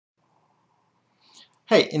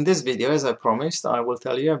Hey, in this video, as I promised, I will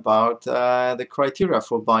tell you about the criteria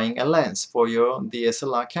for buying a lens for your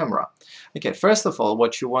DSLR camera. Okay, first of all,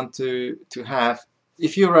 what you want to have,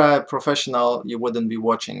 if you're a professional, you wouldn't be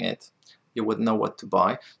watching it. You would know what to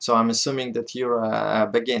buy. So I'm assuming that you're a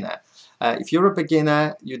beginner. If you're a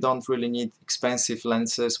beginner, you don't really need expensive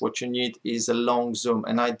lenses. What you need is a long zoom.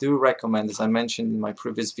 And I do recommend, as I mentioned in my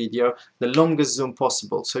previous video, the longest zoom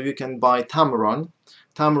possible. So you can buy Tamron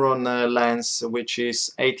lens, which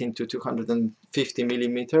is 18 to 250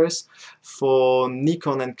 millimeters. For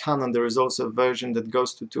Nikon and Canon, there is also a version that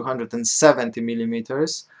goes to 270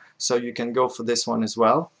 millimeters. So you can go for this one as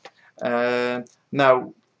well.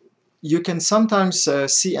 Now, you can sometimes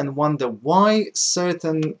see and wonder why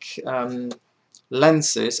certain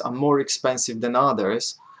lenses are more expensive than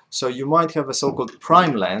others. So you might have a so-called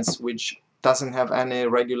prime lens, which doesn't have any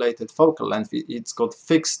regulated focal length. It's got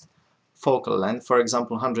fixed focal length, for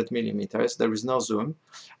example 100 millimeters. There is no zoom.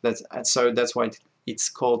 So that's why it's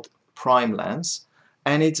called prime lens,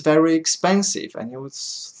 and it's very expensive. And you would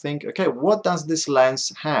think, okay, what does this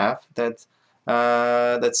lens have that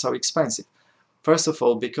that's so expensive? First of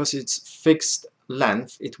all, because it's fixed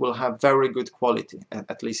length, it will have very good quality,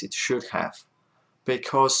 at least it should have,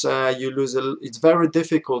 because it's very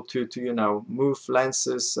difficult to move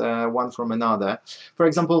lenses one from another. For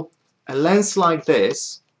example, a lens like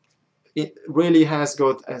this, it really has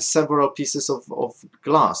got several pieces of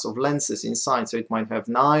glass, of lenses inside, so it might have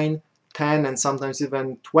 9, 10 and sometimes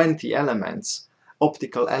even 20 elements,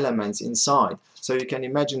 optical elements inside. So you can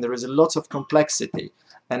imagine there is a lot of complexity.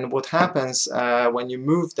 And what happens when you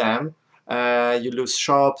move them, you lose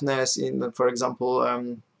sharpness in, for example,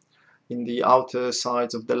 in the outer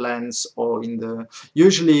sides of the lens, or in the,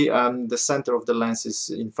 usually the center of the lens is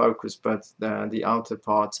in focus, but the outer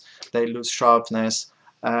parts, they lose sharpness.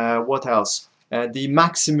 What else? The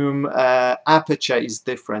maximum aperture is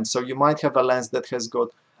different. So you might have a lens that has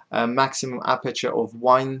got a maximum aperture of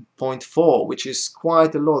 1.4, which is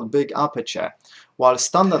quite a lot, big aperture. While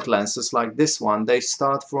standard lenses like this one, they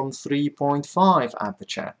start from 3.5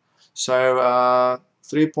 aperture. So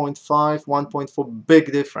 3.5, 1.4,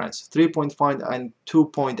 big difference. 3.5 and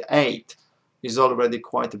 2.8 is already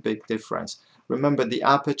quite a big difference. Remember, the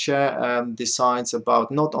aperture decides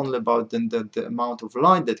about not only about the amount of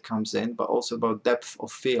light that comes in, but also about depth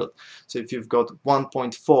of field. So if you've got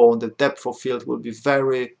 1.4, the depth of field will be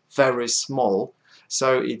very, very small.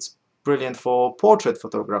 So it's brilliant for portrait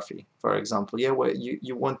photography, for example, yeah, where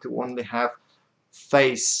you want to only have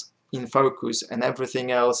face in focus and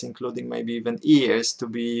everything else, including maybe even ears, to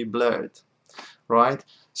be blurred, right?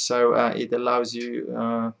 So it allows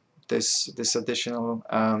you this additional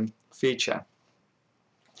feature.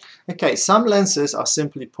 Okay, some lenses are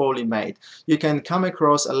simply poorly made. You can come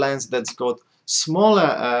across a lens that's got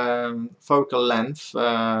smaller focal length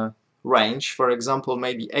range, for example,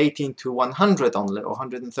 maybe 18 to 100 only, or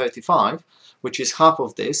 135, which is half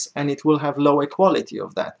of this, and it will have lower quality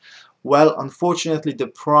of that. Well, unfortunately, the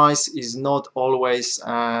price is not always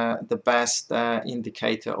the best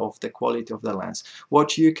indicator of the quality of the lens.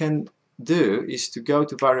 What you can do is to go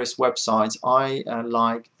to various websites. I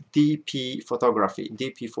like DP photography,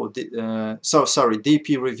 DP for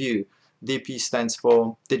DP review. DP stands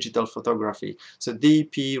for digital photography. So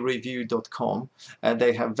dpreview.com,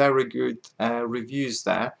 they have very good reviews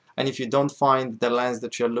there. And if you don't find the lens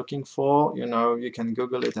that you're looking for, you can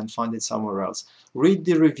Google it and find it somewhere else. Read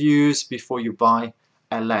the reviews before you buy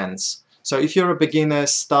a lens. So if you're a beginner,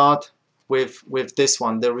 start with this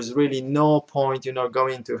one. There is really no point,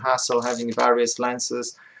 going to hassle having various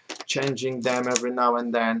lenses, changing them every now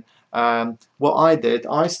and then. What I did,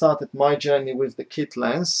 I started my journey with the kit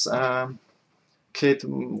lens.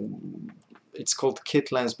 It's called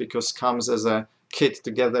kit lens because it comes as a kit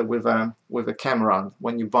together with a camera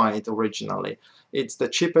when you buy it originally. It's the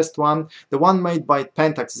cheapest one. The one made by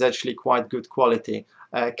Pentax is actually quite good quality.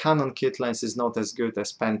 Canon kit lens is not as good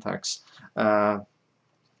as Pentax.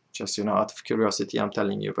 Just out of curiosity, I'm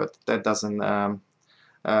telling you, but that doesn't.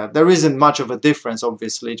 There isn't much of a difference,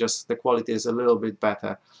 obviously. Just the quality is a little bit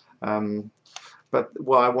better. But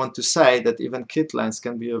what I want to say that even kit lens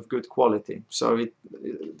can be of good quality. So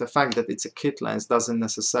the fact that it's a kit lens doesn't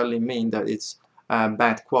necessarily mean that it's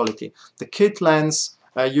bad quality. The kit lens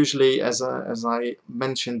usually, as I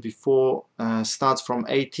mentioned before, starts from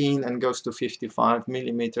 18 and goes to 55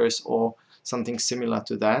 millimeters or something similar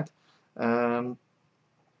to that,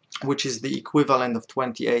 which is the equivalent of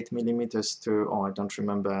 28 millimeters to, I don't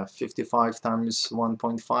remember, 55 times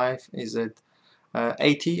 1.5, is it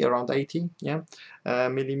 80, around 80, yeah,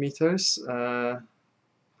 millimeters.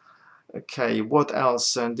 Okay, what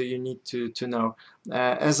else do you need to know?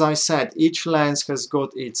 As I said, each lens has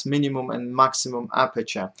got its minimum and maximum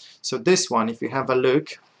aperture. So this one, if you have a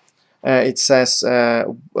look, it says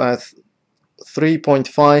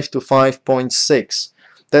 3.5 to 5.6.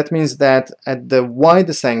 That means that at the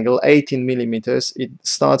widest angle, 18 millimeters, it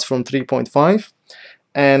starts from 3.5,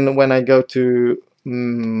 and when I go to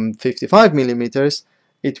 55 millimeters,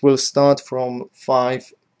 it will start from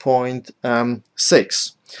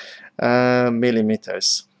 5.6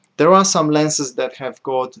 millimeters. There are some lenses that have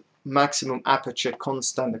got maximum aperture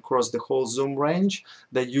constant across the whole zoom range.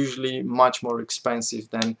 They're usually much more expensive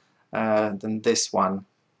than this one.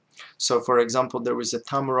 So for example, there is a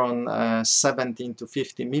Tamron 17 to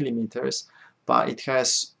 50 millimeters, but it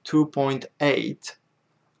has 2.8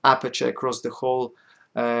 aperture across the whole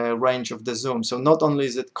range of the zoom. So not only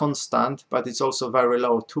is it constant, but it's also very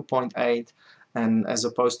low, 2.8, and as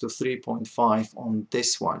opposed to 3.5 on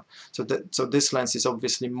this one. So this lens is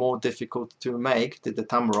obviously more difficult to make than the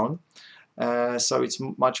Tamron, so it's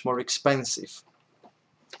much more expensive,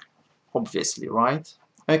 obviously, right?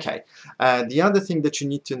 Okay, the other thing that you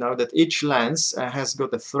need to know that each lens has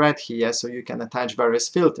got a thread here, so you can attach various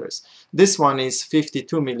filters. This one is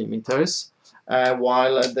 52 millimeters,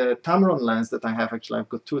 while the Tamron lens that I have, actually I've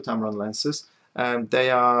got two Tamron lenses, they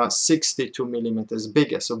are 62 millimeters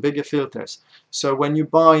bigger, so bigger filters. So when you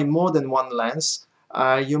buy more than one lens,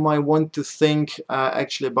 you might want to think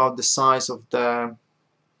actually about the size of the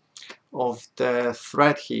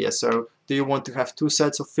thread here. So do you want to have two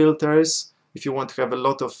sets of filters? If you want to have a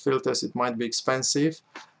lot of filters, it might be expensive.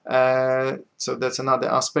 So that's another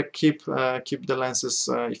aspect. Keep the lenses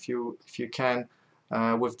if you can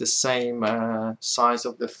with the same size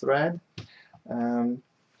of the thread. And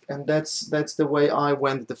that's the way I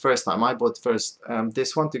went the first time. I bought first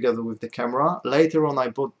this one together with the camera. Later on I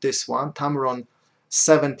bought this one, Tamron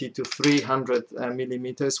 70 to 300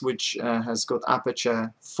 millimeters, which has got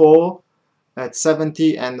aperture 4 at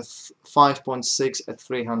 70 and 5.6 at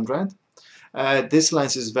 300. This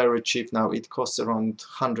lens is very cheap now. It costs around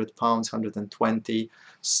 £100, 120,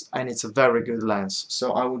 and it's a very good lens.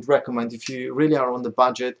 So I would recommend, if you really are on the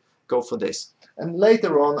budget, go for this. And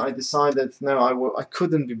later on I decided no, I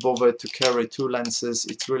couldn't be bothered to carry two lenses.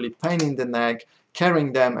 It's really pain in the neck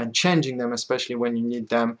carrying them and changing them, especially when you need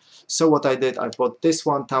them. So what I did, I bought this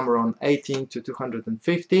one, Tamron 18 to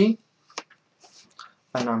 250,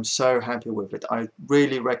 and I'm so happy with it. I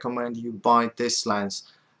really recommend you buy this lens.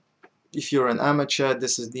 If you're an amateur,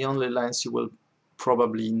 this is the only lens you will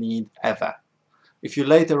probably need ever. If you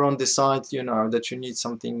later on decide, that you need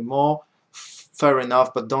something more, fair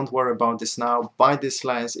enough, but don't worry about this now. Buy this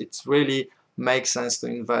lens. It really makes sense to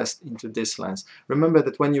invest into this lens. Remember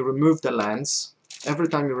that when you remove the lens, every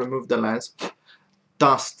time you remove the lens,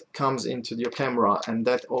 dust comes into your camera, and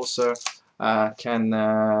that also can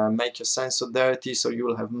make your sensor dirty, so you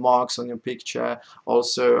will have marks on your picture.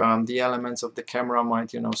 Also the elements of the camera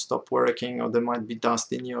might stop working, or there might be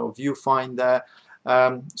dust in your viewfinder.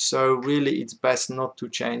 So really it's best not to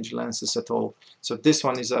change lenses at all. So this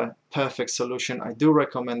one is a perfect solution. I do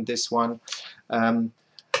recommend this one.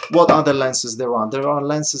 What other lenses there are? There are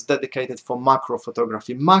lenses dedicated for macro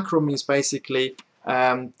photography. Macro means basically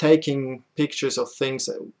taking pictures of things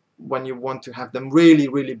when you want to have them really,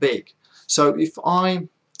 really big. So if I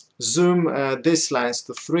zoom this lens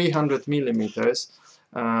to 300 millimeters,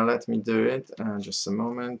 let me do it, just a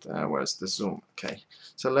moment, where's the zoom? Okay,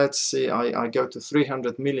 so let's see, I go to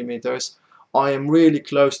 300 millimeters, I am really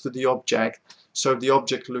close to the object, so the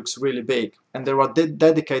object looks really big. And there are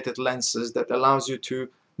dedicated lenses that allows you to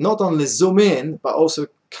not only zoom in, but also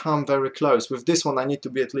come very close. With this one I need to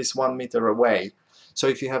be at least 1 meter away. So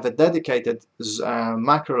if you have a dedicated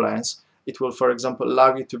macro lens, it will, for example,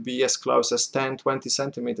 allow you to be as close as 10-20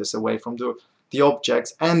 centimeters away from the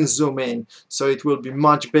objects and zoom in, so it will be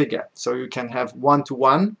much bigger. So you can have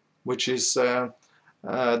 1:1, which is the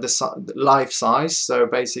life size, so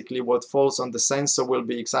basically what falls on the sensor will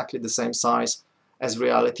be exactly the same size as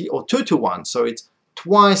reality, or 2:1, so it's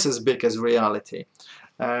twice as big as reality.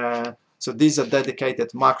 So these are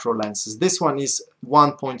dedicated macro lenses. This one is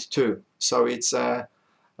 1.2, so it's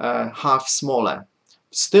half smaller.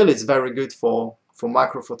 Still, it's very good for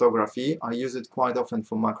macro photography. I use it quite often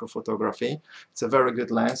for macro photography. It's a very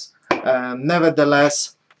good lens.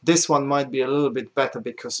 Nevertheless, this one might be a little bit better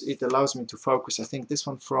because it allows me to focus. I think this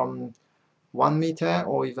one from 1 meter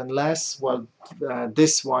or even less. Well,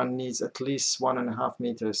 this one needs at least 1.5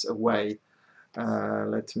 meters away.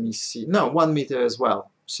 Let me see. No, 1 meter as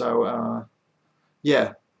well. So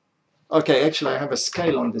yeah. Okay, actually I have a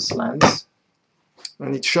scale on this lens,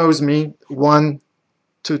 and it shows me 1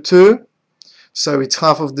 to 2. so it's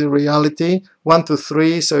half of the reality. 1 to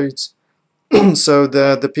 3, so it's so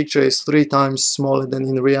the picture is 3 times smaller than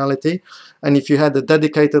in reality. And if you had a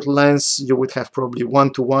dedicated lens, you would have probably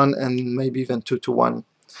 1 to 1 and maybe even 2 to 1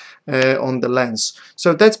 on the lens.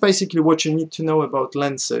 So that's basically what you need to know about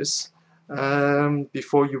lenses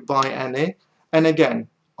before you buy any. And again,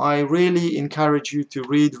 I really encourage you to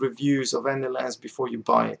read reviews of any lens before you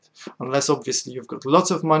buy it, unless obviously you've got lots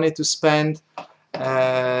of money to spend,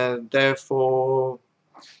 therefore,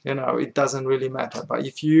 you know, it doesn't really matter. But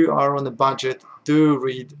if you are on a budget, do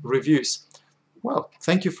read reviews. Well,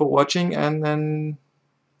 thank you for watching, and then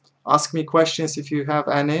ask me questions if you have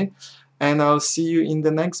any, and I'll see you in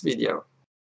the next video.